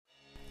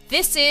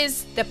This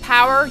is the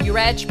Power Your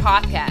Edge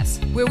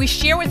podcast, where we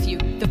share with you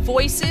the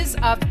voices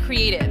of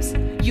creatives.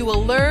 You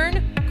will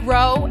learn,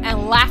 grow,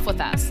 and laugh with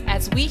us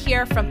as we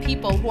hear from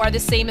people who are the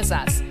same as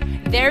us,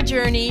 their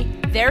journey,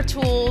 their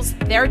tools,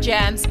 their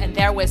gems, and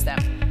their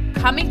wisdom,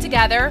 coming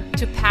together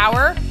to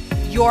power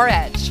your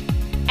edge.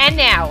 And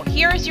now,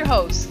 here is your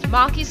host,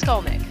 Malky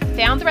Skolnick,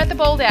 founder at The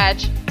Bold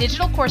Edge,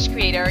 digital course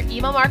creator,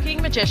 email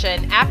marketing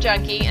magician, app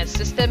junkie, and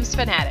systems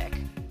fanatic.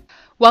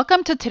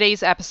 Welcome to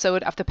today's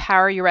episode of the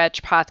Power Your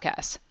Edge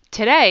podcast.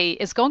 Today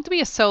is going to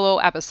be a solo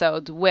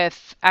episode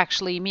with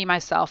actually me,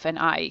 myself, and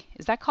I.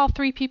 Is that called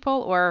three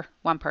people or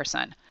one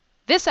person?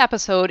 This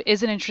episode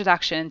is an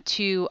introduction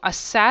to a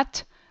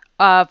set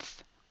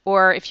of,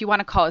 or if you want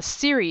to call a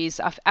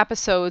series of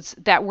episodes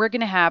that we're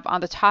going to have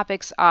on the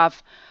topics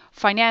of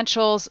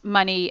financials,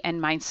 money,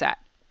 and mindset.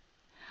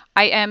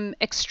 I am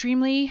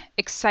extremely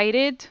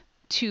excited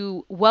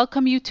to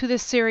welcome you to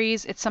this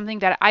series. It's something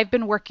that I've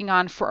been working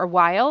on for a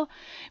while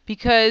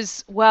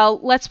because,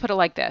 well, let's put it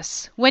like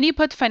this. When you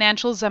put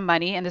financials and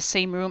money in the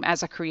same room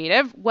as a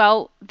creative,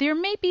 well, there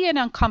may be an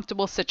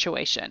uncomfortable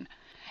situation.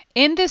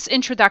 In this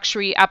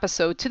introductory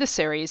episode to the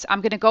series,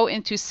 I'm going to go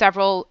into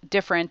several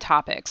different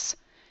topics.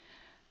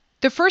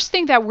 The first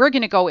thing that we're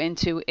going to go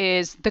into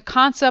is the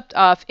concept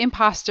of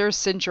imposter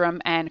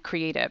syndrome and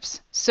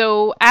creatives.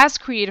 So as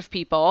creative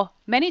people,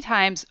 many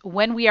times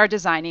when we are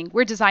designing,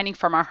 we're designing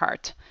from our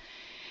heart.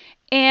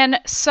 And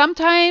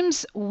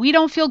sometimes we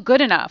don't feel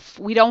good enough.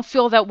 We don't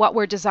feel that what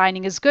we're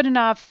designing is good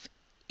enough.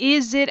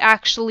 Is it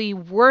actually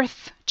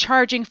worth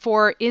charging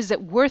for? Is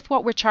it worth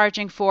what we're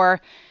charging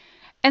for?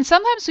 And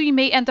sometimes we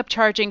may end up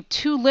charging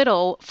too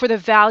little for the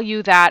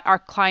value that our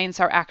clients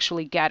are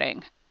actually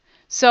getting.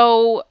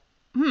 So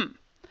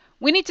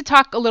we need to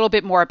talk a little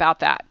bit more about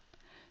that.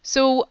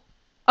 So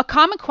a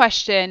common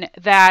question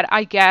that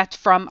I get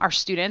from our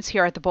students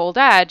here at The Bold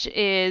Edge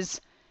is,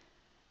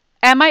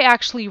 am I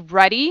actually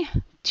ready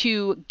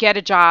to get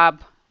a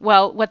job?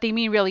 Well, what they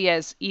mean really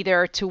is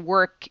either to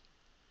work,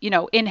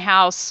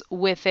 in-house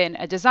within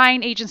a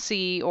design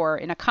agency or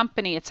in a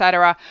company,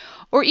 etc.,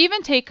 or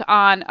even take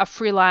on a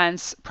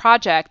freelance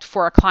project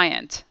for a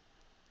client.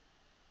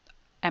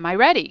 Am I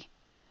ready?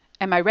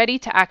 Am I ready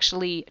to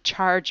actually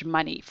charge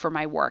money for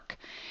my work?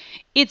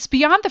 It's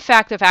beyond the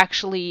fact of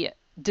actually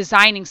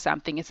designing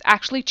something. It's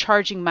actually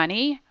charging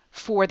money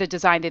for the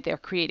design that they're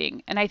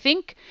creating. And I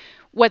think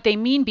what they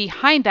mean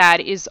behind that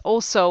is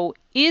also,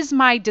 is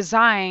my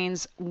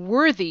designs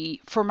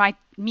worthy for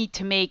me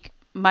to make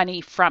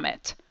money from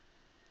it?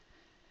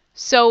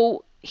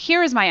 So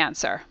here is my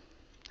answer.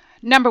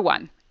 Number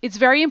one, it's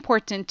very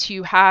important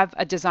to have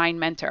a design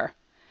mentor.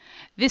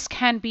 This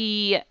can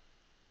be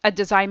a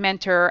design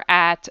mentor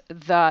at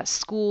the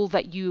school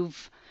that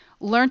you've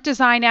learned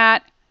design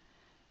at.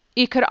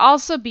 It could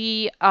also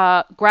be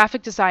a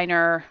graphic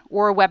designer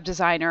or a web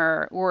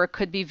designer, or it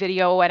could be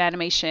video and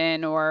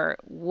animation or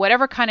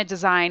whatever kind of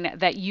design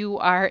that you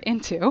are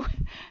into.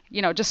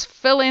 Just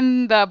fill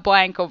in the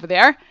blank over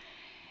there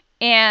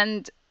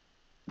and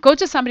go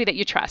to somebody that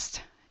you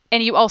trust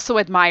and you also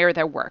admire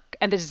their work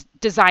and the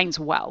designs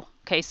well.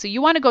 Okay, so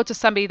you want to go to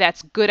somebody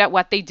that's good at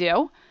what they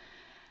do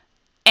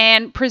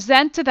and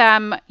present to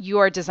them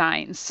your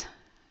designs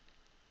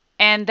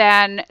and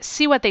then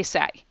see what they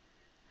say.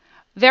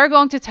 They're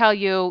going to tell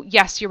you,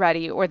 yes, you're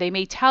ready. Or they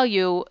may tell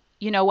you,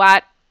 you know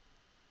what,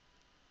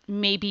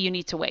 maybe you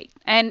need to wait.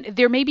 And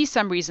there may be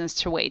some reasons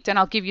to wait, and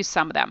I'll give you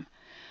some of them.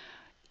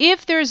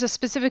 If there's a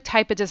specific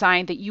type of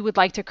design that you would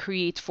like to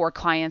create for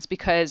clients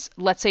because,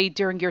 let's say,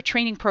 during your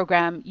training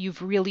program,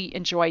 you've really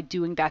enjoyed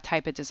doing that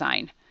type of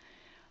design.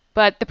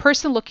 But the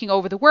person looking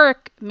over the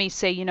work may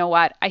say, you know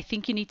what, I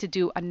think you need to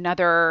do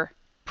another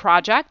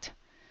project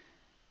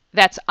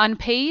that's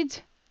unpaid.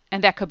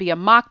 And that could be a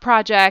mock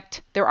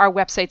project. There are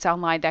websites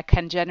online that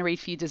can generate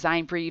for you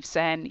design briefs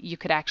and you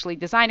could actually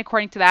design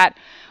according to that.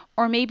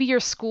 Or maybe your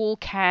school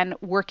can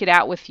work it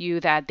out with you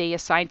that they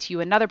assign to you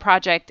another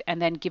project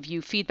and then give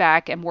you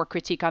feedback and more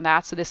critique on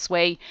that. So this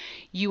way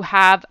you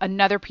have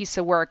another piece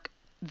of work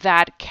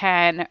that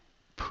can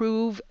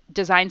prove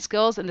design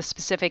skills in the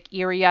specific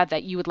area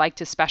that you would like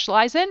to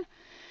specialize in.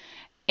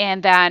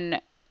 And then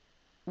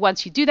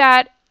once you do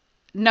that,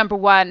 number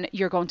one,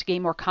 you're going to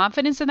gain more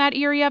confidence in that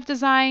area of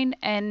design.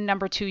 And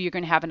number two, you're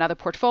going to have another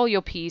portfolio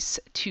piece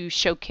to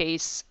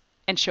showcase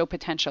and show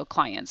potential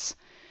clients.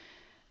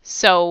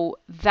 So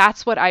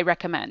that's what I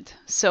recommend.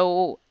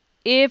 So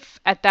if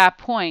at that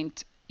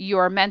point,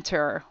 your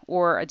mentor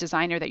or a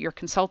designer that you're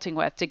consulting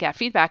with to get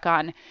feedback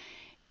on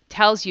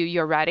tells you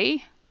you're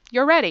ready,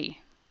 you're ready.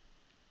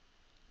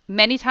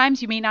 Many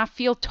times you may not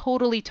feel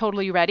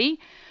totally ready,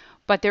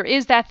 but there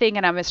is that thing,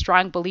 and I'm a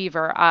strong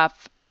believer of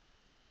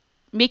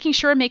making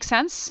sure it makes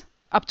sense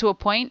up to a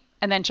point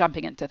and then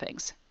jumping into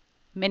things.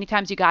 Many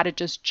times you got to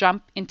just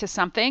jump into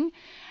something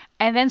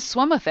and then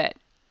swim with it.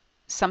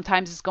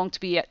 Sometimes it's going to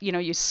be,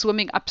 you're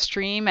swimming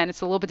upstream and it's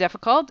a little bit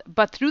difficult,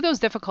 but through those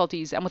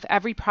difficulties and with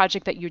every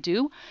project that you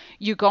do,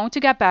 you're going to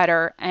get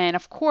better. And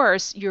of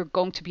course, you're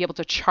going to be able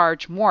to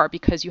charge more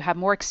because you have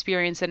more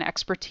experience and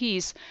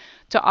expertise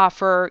to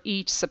offer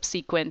each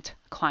subsequent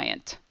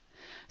client.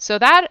 So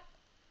that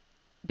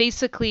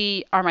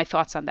basically are my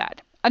thoughts on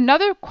that.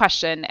 Another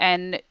question,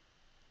 and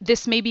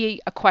this may be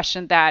a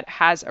question that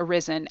has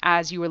arisen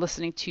as you were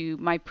listening to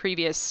my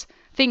previous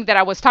thing that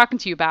I was talking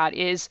to you about,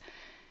 is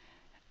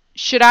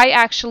should I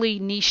actually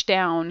niche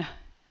down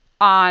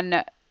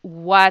on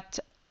what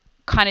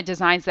kind of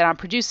designs that I'm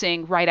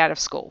producing right out of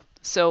school?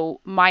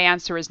 So my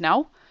answer is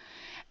no.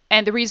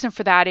 And the reason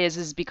for that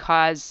is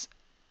because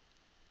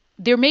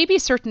there may be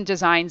certain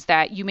designs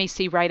that you may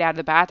see right out of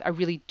the bat, I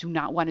really do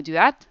not want to do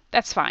that.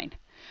 That's fine.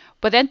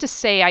 But then to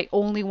say I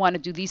only want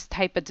to do these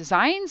type of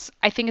designs,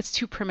 I think it's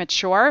too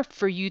premature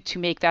for you to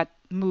make that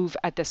move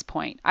at this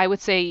point. I would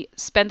say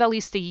spend at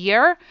least a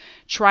year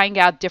trying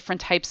out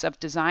different types of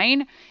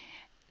design.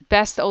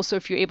 Best also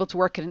if you're able to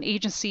work at an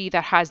agency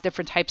that has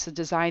different types of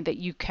design that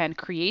you can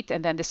create,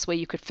 and then this way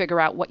you could figure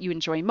out what you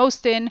enjoy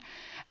most in.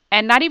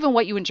 And not even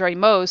what you enjoy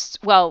most,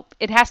 well,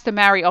 it has to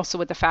marry also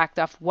with the fact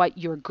of what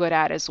you're good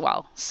at as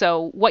well.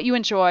 So what you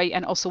enjoy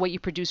and also what you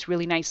produce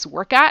really nice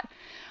work at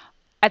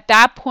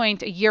that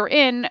point, a year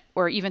in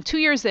or even 2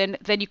 years in,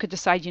 then you could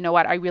decide, you know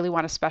what, I really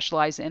want to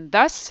specialize in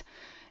this.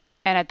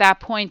 And at that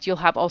point, you'll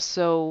have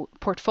also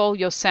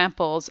portfolio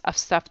samples of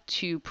stuff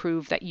to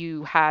prove that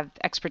you have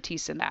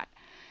expertise in that.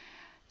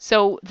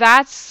 So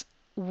that's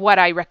what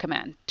I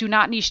recommend. Do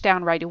not niche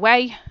down right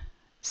away.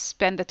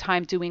 Spend the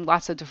time doing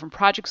lots of different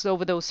projects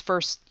over those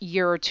first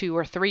year or 2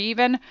 or 3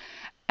 even.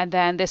 And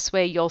then this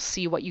way you'll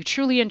see what you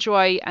truly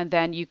enjoy, and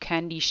then you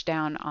can niche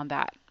down on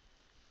that.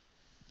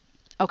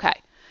 Okay.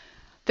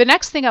 The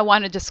next thing I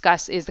want to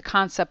discuss is the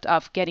concept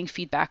of getting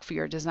feedback for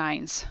your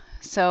designs.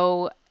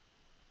 So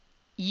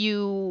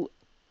you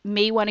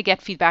may want to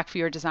get feedback for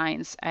your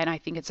designs, and I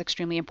think it's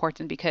extremely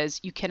important because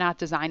you cannot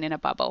design in a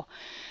bubble.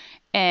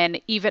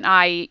 And even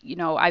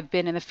I've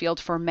been in the field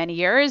for many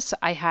years.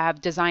 I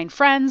have design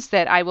friends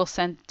that I will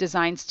send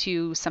designs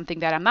to something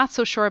that I'm not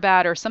so sure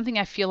about or something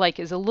I feel like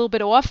is a little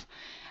bit off.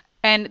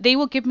 And they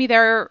will give me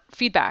their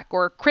feedback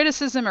or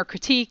criticism or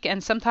critique.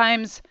 And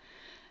sometimes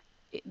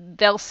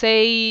they'll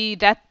say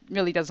that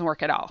really doesn't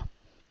work at all.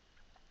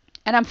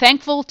 And I'm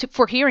thankful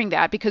for hearing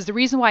that, because the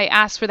reason why I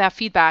asked for that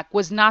feedback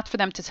was not for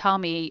them to tell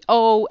me,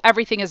 oh,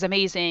 everything is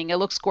amazing, it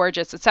looks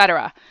gorgeous,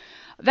 etc.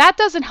 That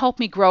doesn't help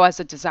me grow as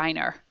a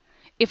designer.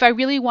 If I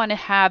really want to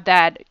have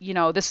that,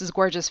 this is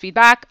gorgeous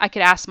feedback, I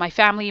could ask my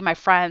family, my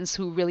friends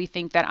who really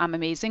think that I'm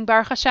amazing,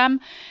 Baruch Hashem,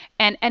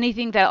 and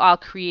anything that I'll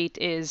create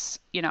is,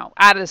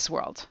 out of this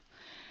world.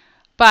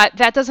 But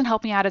that doesn't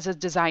help me out as a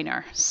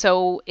designer.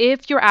 So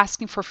if you're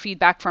asking for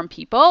feedback from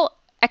people,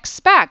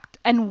 expect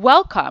and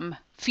welcome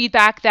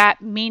feedback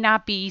that may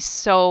not be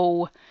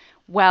so,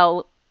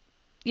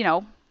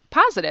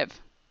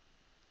 positive.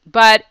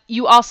 But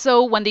you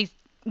also, when they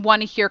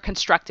want to hear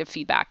constructive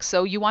feedback.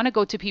 So you want to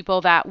go to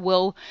people that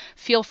will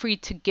feel free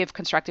to give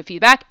constructive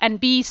feedback and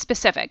be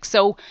specific.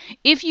 So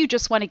if you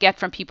just want to get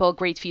from people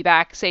great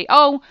feedback, say,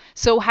 oh,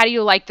 so how do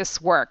you like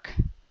this work?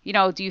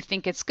 Do you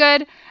think it's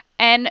good?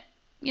 And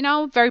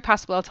very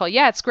possible I'll tell you,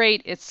 yeah, it's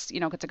great. It's,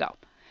 good to go.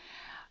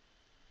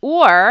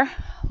 Or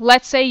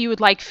let's say you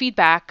would like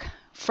feedback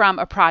from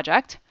a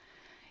project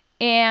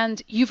and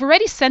you've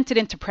already sent it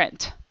into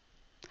print.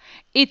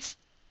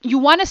 You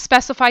want to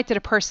specify to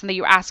the person that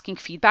you're asking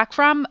feedback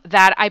from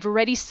that I've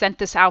already sent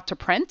this out to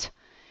print.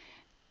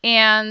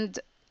 And,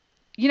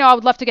 I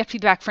would love to get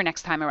feedback for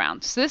next time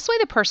around. So this way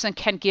the person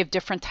can give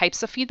different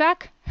types of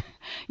feedback.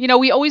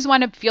 We always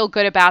want to feel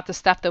good about the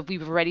stuff that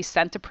we've already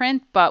sent to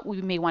print, but we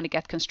may want to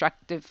get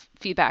constructive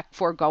feedback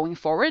for going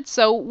forward.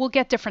 So we'll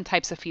get different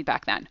types of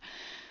feedback then.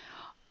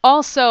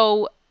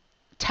 Also,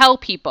 tell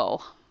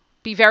people,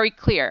 be very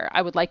clear,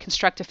 I would like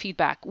constructive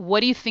feedback. What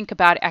do you think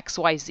about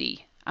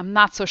XYZ? I'm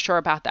not so sure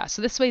about that.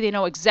 So this way they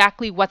know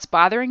exactly what's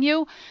bothering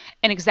you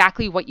and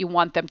exactly what you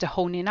want them to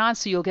hone in on.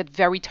 So you'll get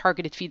very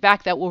targeted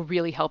feedback that will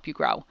really help you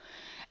grow.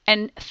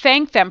 And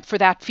thank them for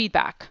that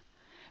feedback,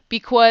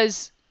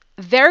 because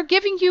they're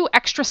giving you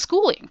extra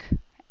schooling.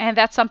 And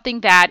that's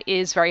something that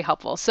is very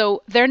helpful.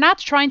 So they're not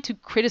trying to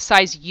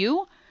criticize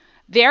you.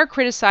 They're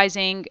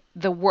criticizing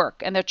the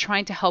work and they're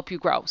trying to help you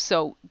grow.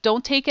 So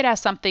don't take it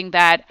as something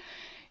that,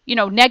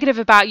 negative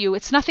about you.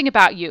 It's nothing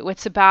about you.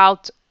 It's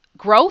about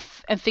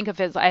growth, and think of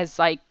it as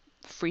like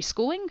free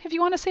schooling, if you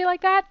want to say it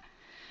like that.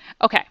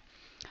 Okay.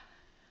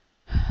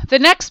 The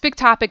next big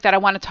topic that I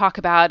want to talk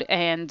about,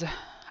 and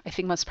I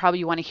think most probably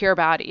you want to hear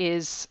about,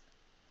 is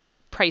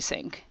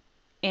pricing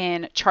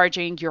and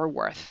charging your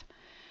worth.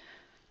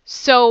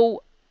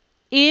 So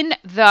in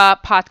the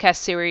podcast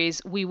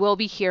series, we will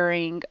be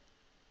hearing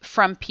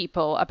from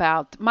people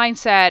about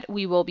mindset.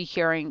 We will be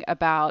hearing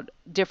about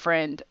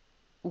different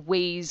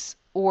ways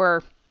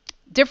or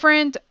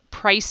different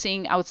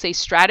pricing, I would say,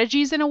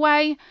 strategies in a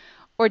way,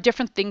 or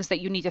different things that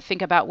you need to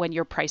think about when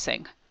you're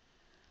pricing.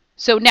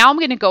 So now I'm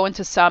going to go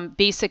into some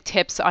basic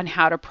tips on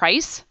how to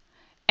price.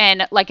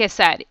 And like I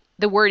said,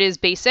 the word is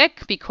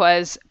basic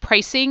because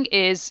pricing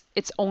is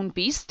its own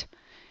beast.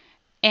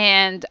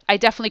 And I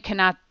definitely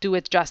cannot do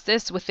it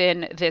justice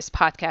within this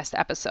podcast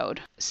episode.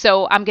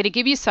 So I'm going to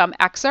give you some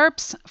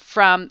excerpts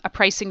from a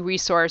pricing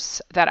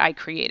resource that I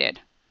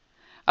created.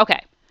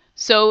 Okay.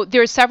 So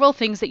there are several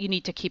things that you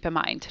need to keep in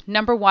mind.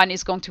 Number one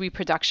is going to be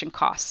production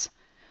costs.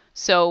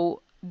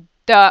 So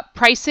the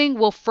pricing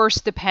will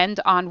first depend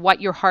on what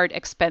your hard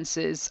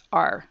expenses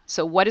are.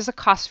 So what is the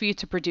cost for you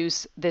to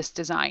produce this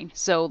design?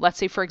 So let's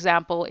say, for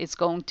example, it's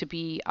going to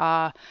be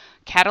a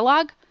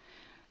catalog.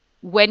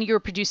 When you're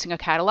producing a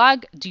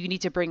catalog, do you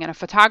need to bring in a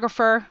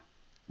photographer?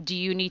 Do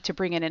you need to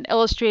bring in an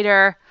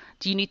illustrator?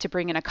 Do you need to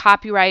bring in a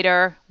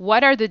copywriter?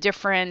 What are the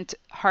different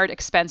hard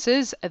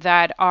expenses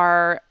that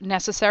are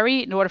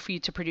necessary in order for you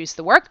to produce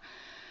the work?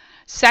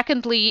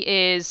 Secondly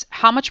is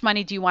how much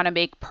money do you want to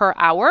make per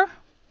hour?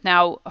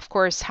 Now, of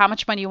course, how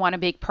much money you want to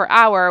make per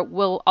hour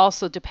will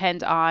also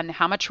depend on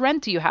how much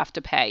rent do you have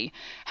to pay?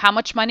 How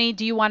much money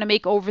do you want to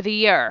make over the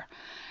year?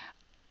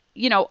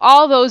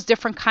 All those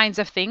different kinds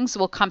of things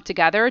will come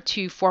together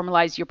to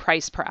formalize your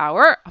price per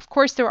hour. Of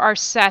course, there are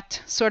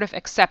set sort of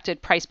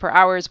accepted price per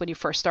hours when you're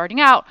first starting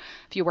out.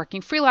 If you're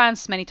working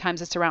freelance, many times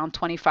it's around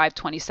 25,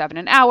 27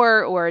 an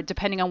hour, or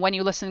depending on when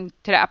you listen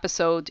to the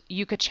episode,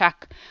 you could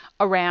check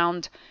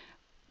around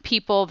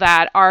people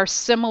that are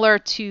similar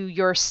to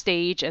your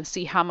stage and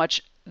see how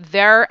much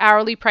their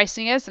hourly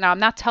pricing is. Now, I'm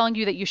not telling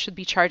you that you should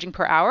be charging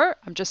per hour.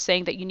 I'm just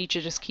saying that you need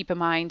to just keep in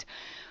mind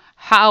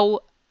how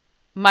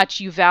much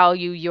you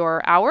value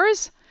your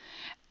hours.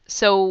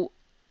 So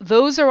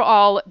those are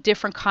all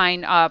different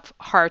kind of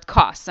hard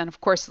costs. And of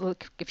course,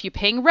 look, if you're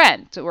paying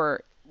rent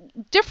or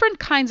different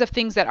kinds of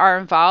things that are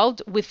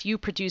involved with you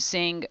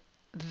producing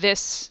this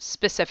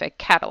specific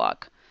catalog.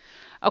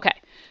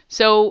 Okay,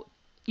 so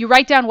you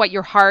write down what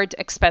your hard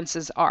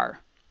expenses are.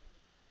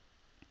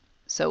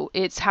 So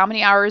it's how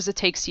many hours it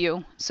takes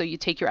you. So you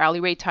take your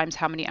hourly rate times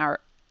how many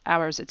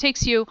hours it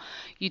takes you.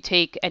 You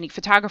take any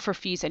photographer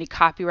fees, any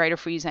copywriter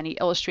fees, any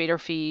illustrator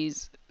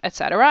fees,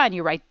 etc., and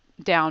you write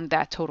down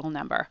that total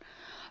number.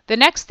 The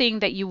next thing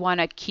that you want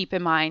to keep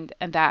in mind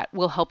and that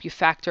will help you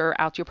factor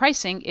out your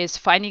pricing is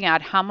finding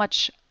out how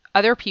much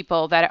other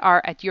people that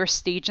are at your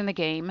stage in the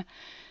game,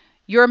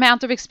 your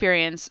amount of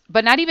experience,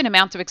 but not even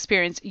amount of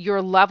experience,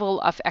 your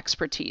level of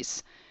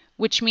expertise,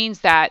 which means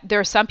that there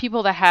are some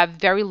people that have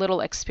very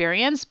little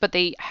experience, but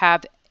they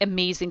have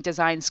amazing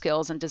design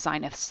skills and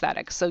design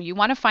aesthetics. So you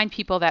want to find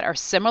people that are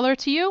similar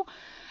to you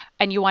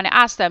and you want to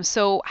ask them,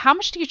 so how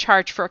much do you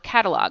charge for a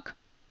catalog?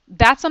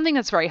 That's something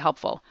that's very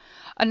helpful.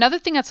 Another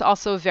thing that's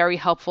also very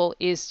helpful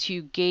is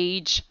to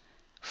gauge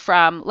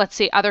from, let's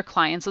say, other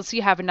clients. Let's say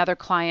you have another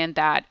client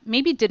that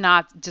maybe did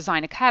not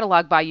design a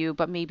catalog by you,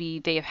 but maybe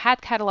they have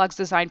had catalogs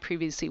designed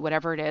previously,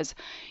 whatever it is.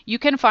 You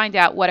can find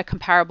out what a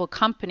comparable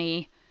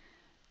company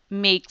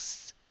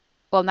makes,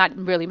 well, not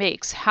really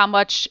makes, how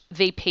much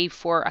they pay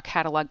for a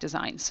catalog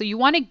design. So you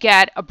want to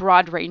get a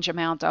broad range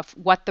amount of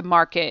what the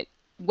market,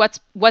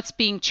 what's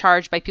being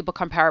charged by people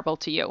comparable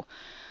to you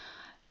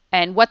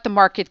and what the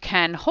market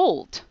can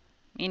hold.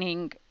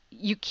 Meaning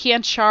you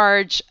can't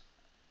charge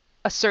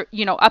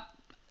up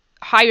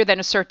higher than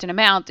a certain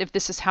amount if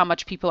this is how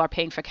much people are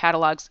paying for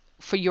catalogs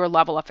for your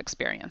level of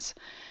experience.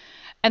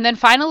 And then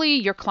finally,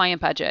 your client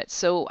budget.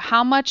 So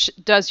how much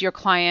does your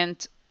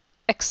client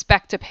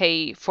expect to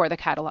pay for the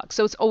catalog?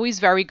 So it's always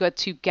very good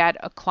to get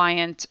a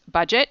client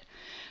budget,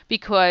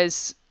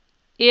 because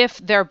if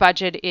their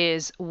budget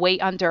is way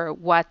under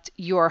what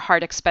your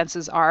hard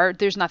expenses are,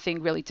 there's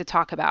nothing really to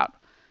talk about.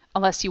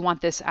 Unless you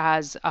want this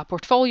as a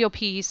portfolio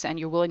piece and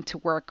you're willing to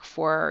work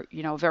for,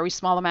 a very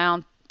small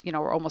amount,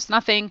 or almost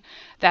nothing,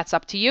 that's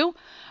up to you.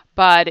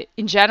 But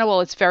in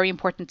general, it's very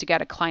important to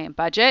get a client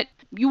budget.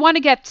 You want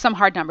to get some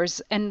hard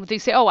numbers, and they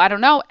say, oh, I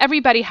don't know.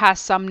 Everybody has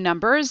some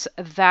numbers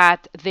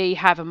that they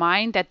have in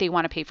mind that they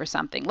want to pay for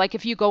something. Like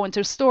if you go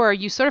into a store,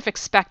 you sort of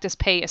expect to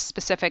pay a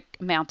specific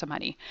amount of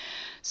money.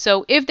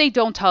 So if they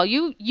don't tell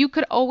you, you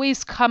could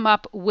always come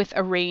up with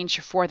a range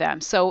for them.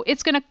 So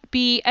it's going to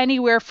be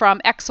anywhere from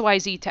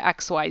XYZ to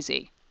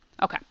XYZ.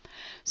 Okay.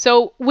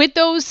 So with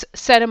those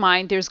set in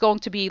mind, there's going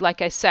to be,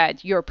 like I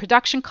said, your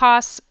production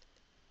costs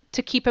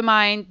to keep in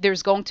mind.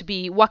 There's going to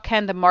be what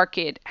can the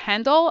market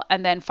handle,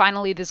 and then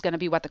finally there's going to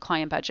be what the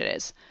client budget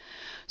is.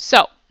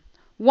 So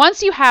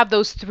once you have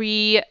those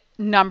three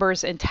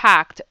numbers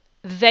intact,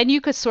 then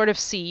you could sort of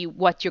see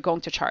what you're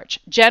going to charge.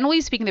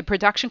 Generally speaking, the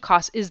production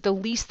cost is the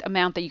least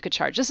amount that you could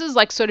charge. This is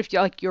like sort of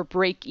like your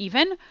break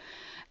even.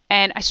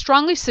 And I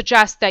strongly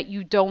suggest that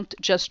you don't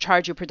just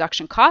charge your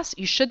production costs.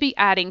 You should be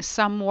adding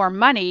some more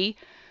money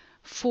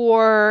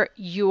for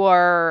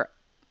your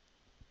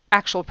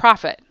actual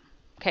profit.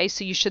 Okay,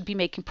 so you should be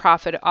making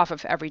profit off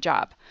of every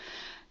job.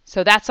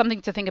 So that's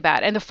something to think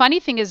about. And the funny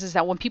thing is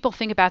that when people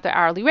think about their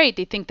hourly rate,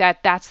 they think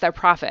that that's their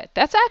profit.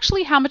 That's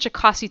actually how much it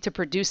costs you to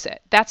produce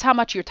it. That's how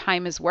much your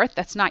time is worth.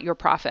 That's not your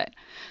profit.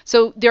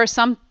 So there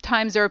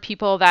are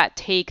people that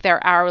take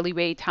their hourly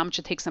rate, how much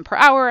it takes them per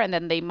hour, and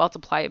then they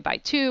multiply it by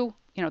 2.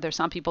 There's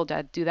some people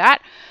that do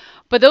that.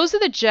 But those are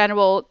the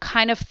general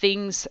kind of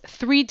things,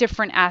 3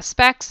 different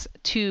aspects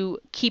to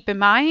keep in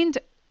mind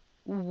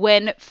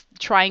when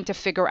trying to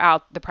figure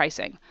out the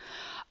pricing.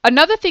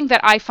 Another thing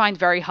that I find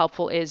very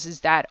helpful is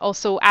that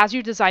also as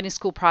you're designing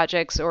school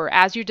projects, or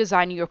as you're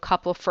designing your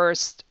couple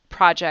first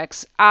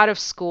projects out of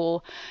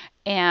school,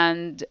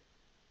 and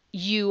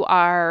you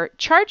are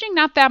charging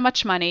not that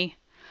much money,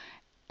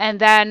 and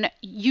then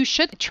you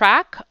should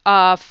track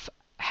of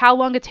how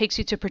long it takes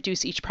you to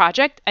produce each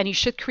project, and you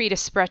should create a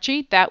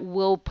spreadsheet that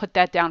will put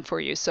that down for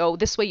you. So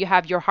this way you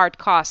have your hard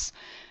costs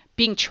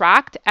being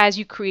tracked as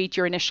you create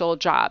your initial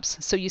jobs.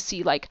 So you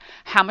see like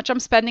how much I'm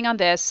spending on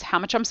this, how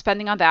much I'm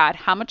spending on that,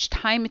 how much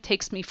time it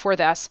takes me for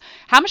this,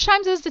 how much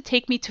time does it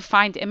take me to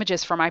find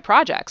images for my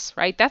projects,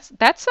 right? That's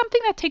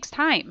something that takes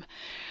time.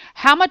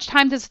 How much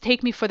time does it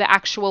take me for the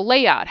actual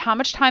layout? How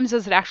much time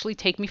does it actually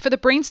take me for the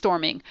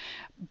brainstorming?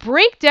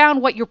 Break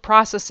down what your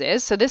process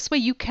is so this way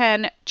you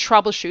can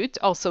troubleshoot.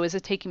 Also, is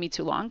it taking me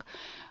too long?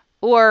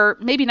 Or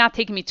maybe not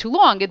taking me too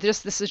long.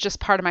 This is just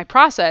part of my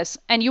process.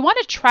 And you want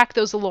to track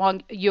those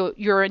along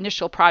your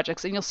initial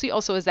projects. And you'll see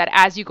also is that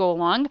as you go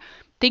along,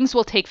 things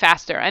will take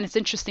faster. And it's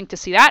interesting to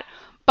see that.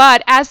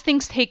 But as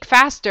things take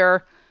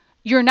faster,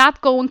 you're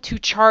not going to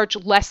charge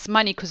less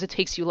money because it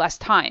takes you less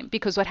time.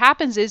 Because what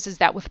happens is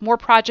that with more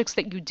projects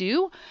that you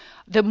do,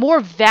 the more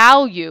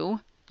value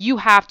you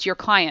have to your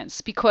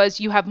clients because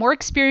you have more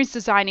experience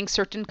designing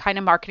certain kind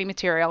of marketing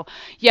material.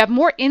 You have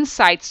more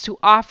insights to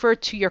offer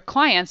to your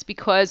clients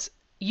because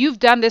you've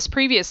done this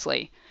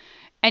previously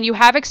and you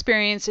have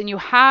experience and you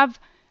have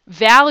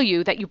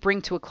value that you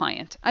bring to a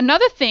client.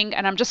 Another thing,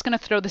 and I'm just going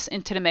to throw this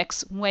into the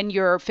mix when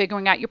you're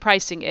figuring out your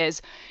pricing,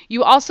 is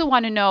you also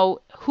want to know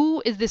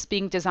who is this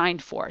being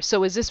designed for.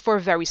 So is this for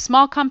a very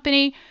small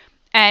company?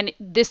 And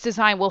this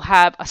design will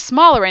have a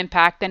smaller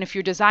impact than if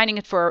you're designing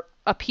it for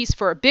a piece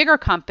for a bigger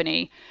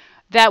company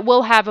that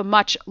will have a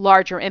much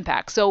larger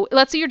impact. So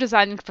let's say you're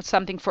designing for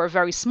something for a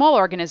very small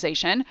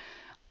organization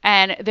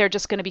and they're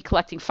just going to be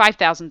collecting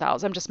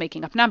 $5,000. I'm just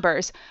making up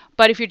numbers.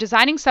 But if you're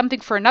designing something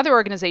for another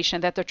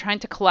organization that they're trying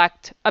to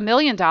collect $1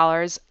 million,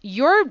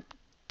 your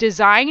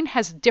design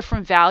has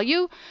different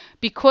value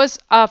because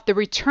of the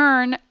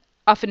return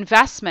of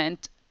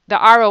investment, the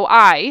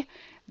ROI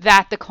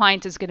that the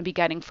client is going to be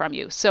getting from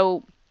you.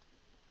 So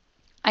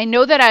I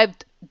know that I've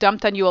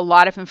dumped on you a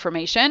lot of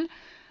information,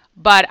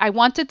 but I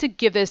wanted to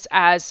give this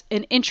as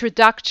an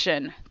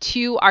introduction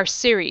to our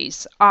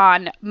series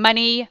on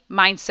money,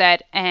 mindset,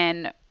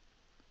 and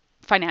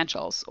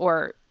financials,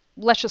 or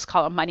let's just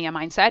call it money and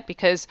mindset,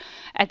 because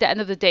at the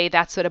end of the day,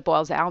 that's what it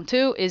boils down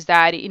to, is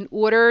that in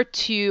order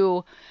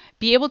to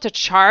be able to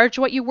charge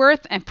what you're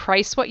worth and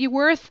price what you're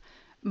worth,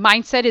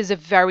 mindset is a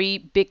very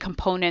big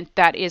component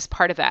that is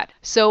part of that.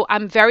 So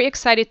I'm very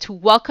excited to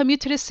welcome you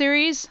to this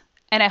series,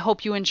 and I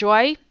hope you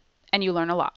enjoy and you learn a lot.